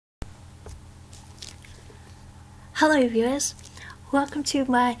Hello viewers, welcome to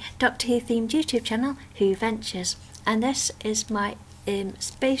my Doctor Who themed YouTube channel, Who Ventures, and this is my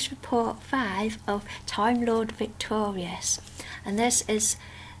Space Report 5 of Time Lord Victorious, and this is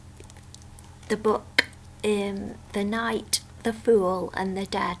the book The Knight, the Fool and the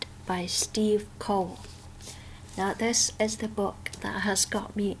Dead by Steve Cole. Now this is the book that has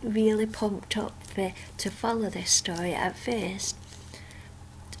got me really pumped up to follow this story. At first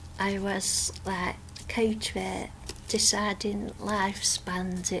I was like, Coach deciding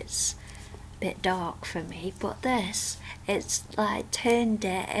lifespans, it's a bit dark for me, but this, it's like turned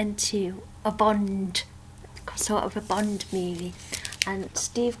it into a Bond, sort of a Bond movie. And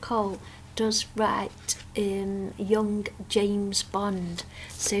Steve Cole does write young James Bond,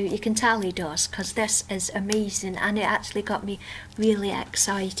 so you can tell he does, because this is amazing, and it actually got me really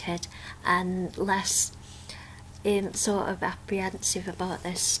excited and less sort of apprehensive about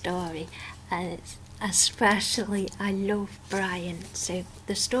this story. And it's, especially I love Brian. So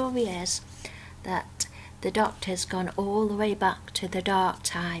the story is that the Doctor's gone all the way back to the Dark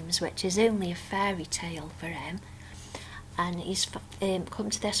Times, which is only a fairy tale for him, and he's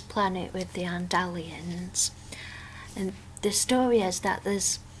come to this planet with the Andalians. And the story is that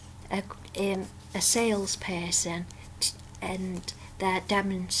there's a salesperson and their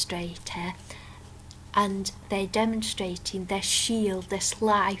demonstrator, and they're demonstrating their shield, this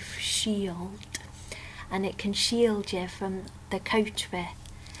life shield, and it can shield you from the Coterie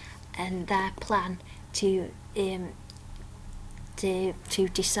and their plan to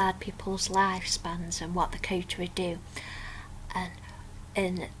decide people's lifespans and what the Coterie do.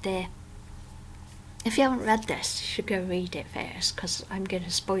 And if you haven't read this, you should go read it first, because I'm going to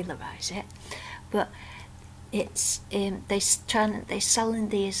spoilerise it. But it's they're selling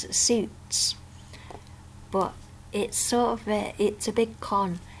these suits, but it's sort of it's a big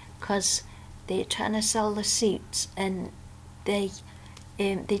con, because they're trying to sell the suits and they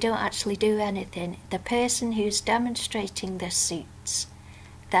don't actually do anything. The person who's demonstrating the suits,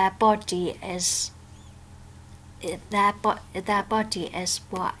 their body is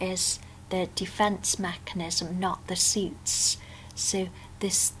what is the defence mechanism, not the suits. So they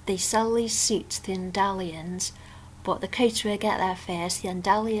sell these suits to the Andalians, but the Coterie get there first. The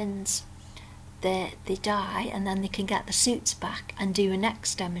Andalians, they die, and then they can get the suits back and do a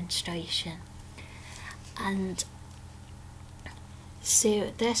next demonstration. And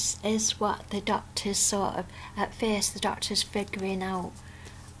so this is what the Doctor's sort of, at first the Doctor's figuring out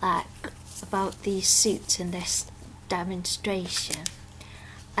like about these suits and this demonstration,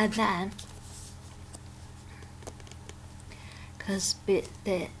 and then because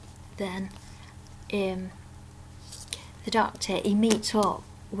the Doctor, he meets up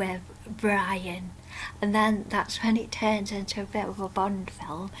with Brian, and then that's when it turns into a bit of a Bond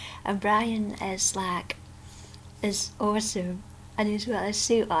film. And Brian is awesome, and he's got a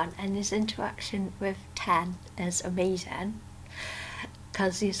suit on, and his interaction with Ten is amazing,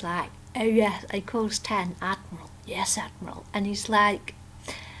 because he's like, oh yes, he calls Ten Admiral, yes Admiral, and he's like,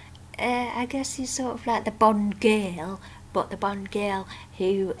 I guess he's sort of like the Bond girl, but the Bond girl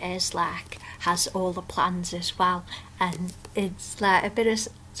who is like, has all the plans as well. And it's like a bit of,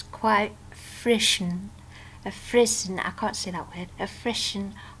 it's quite frisson, I can't say that word, a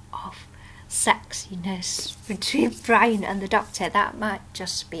frisson of sexiness between Brian and the Doctor. That might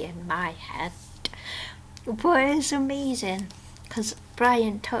just be in my head, but it's amazing, because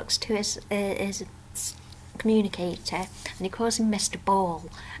Brian talks to his communicator, and he calls him Mr. Ball.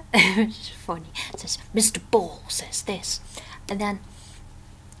 It's funny. It says, Mr. Ball says this, and then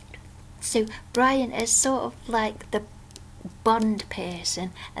so Brian is sort of like the Bond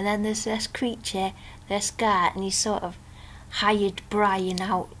person, and then there's this creature, this guy, and he sort of hired Brian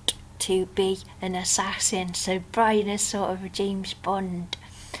out to be an assassin. So Brian is sort of a James Bond,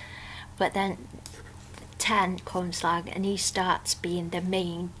 but then Ten comes along and he starts being the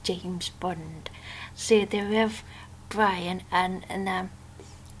main James Bond. So they're with Brian, and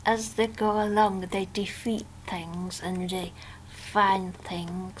as they go along, they defeat things and they find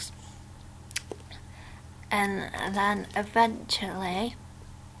things, and then eventually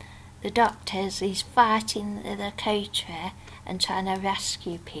the he's fighting the Coterie and trying to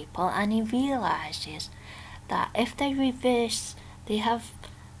rescue people, and he realises that if they reverse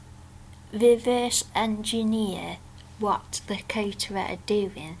engineer what the Coterie are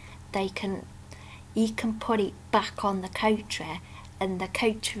doing, he can put it back on the Coterie, and the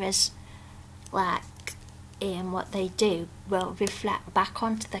Coterie's like what they do will reflect back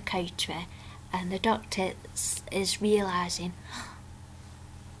onto the Coterie. And the Doctor is realising,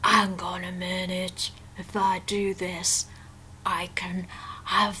 I'm gonna manage, if I do this, I can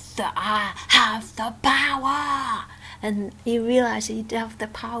I have the power. And he realised he'd have the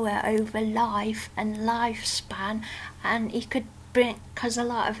power over life and lifespan, and he could bring, because a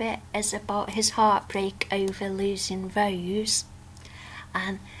lot of it is about his heartbreak over losing Rose,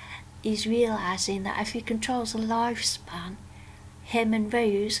 and he's realising that if he controls the lifespan, him and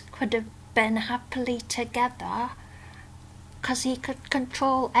Rose could have been happily together, because he could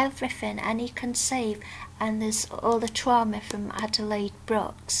control everything and he can save. And there's all the trauma from Adelaide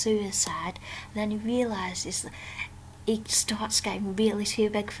Brooks' suicide, and then he realises that he starts getting really too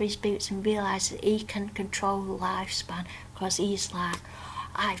big for his boots and realises that he can control the lifespan, because he's like,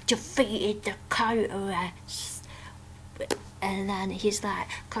 I've defeated the Coterettes, and then he's like,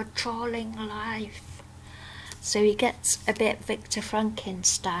 controlling life. So he gets a bit Victor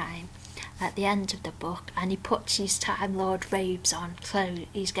Frankenstein at the end of the book, and he puts his Time Lord robes on, so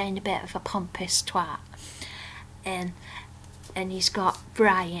he's getting a bit of a pompous twat. And he's got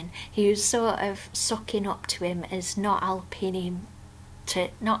Brian, who's sort of sucking up to him as not helping him, to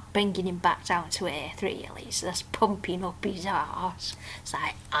not bringing him back down to earth really, so that's pumping up his arse. It's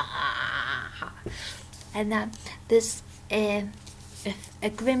like, ah. And then there's a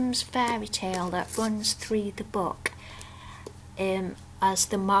Grimm's fairy tale that runs through the book as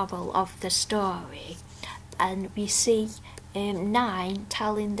the moral of the story, and we see 9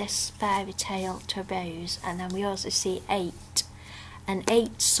 telling this fairy tale to Rose, and then we also see 8, and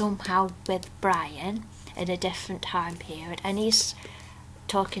 8 somehow with Brian in a different time period, and he's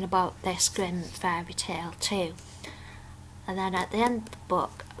talking about this Grimm fairy tale too. And then at the end of the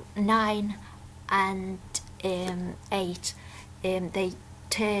book, 9 and 8, they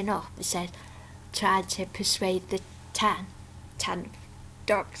turn up, they said, trying to persuade the 10th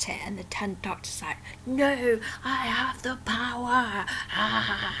Doctor, and the 10th Doctor's like, no, I have the power.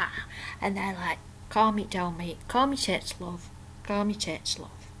 And they're like, calm it down, mate, calm your tits, love, calm your tits, love,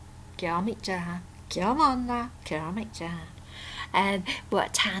 calm it down, come on now, calm it down.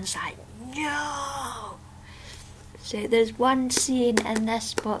 But Tan's like, no. So there's one scene in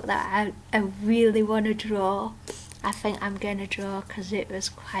this book that I really want to draw. I think I'm going to draw because it was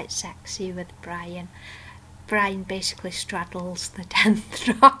quite sexy with Brian. Brian basically straddles the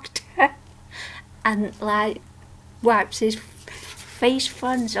 10th Doctor and like wipes his face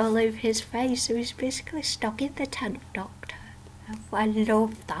fronds all over his face, so he's basically stalking the 10th Doctor. I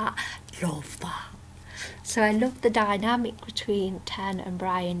love that, So I love the dynamic between 10 and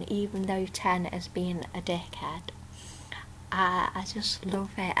Brian, even though 10 is being a dickhead. I just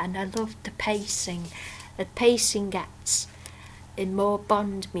love it, and I love the pacing. The pacing gets in more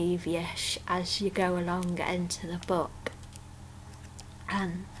Bond movie-ish as you go along into the book,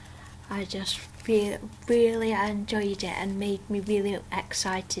 and I just really enjoyed it and made me really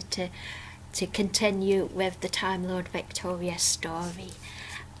excited to continue with the Time Lord Victorious story.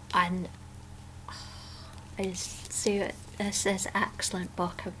 And this is an excellent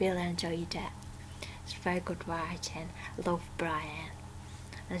book. I really enjoyed it. It's very good writing. Love Brian.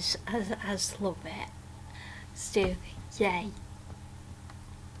 I just love it. So yay,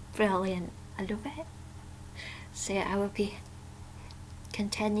 brilliant, I love it. So I will be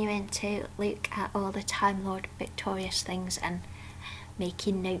continuing to look at all the Time Lord Victorious things and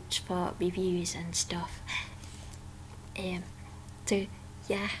making notes for reviews and stuff. So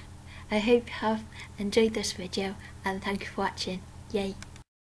yeah, I hope you have enjoyed this video, and thank you for watching. Yay.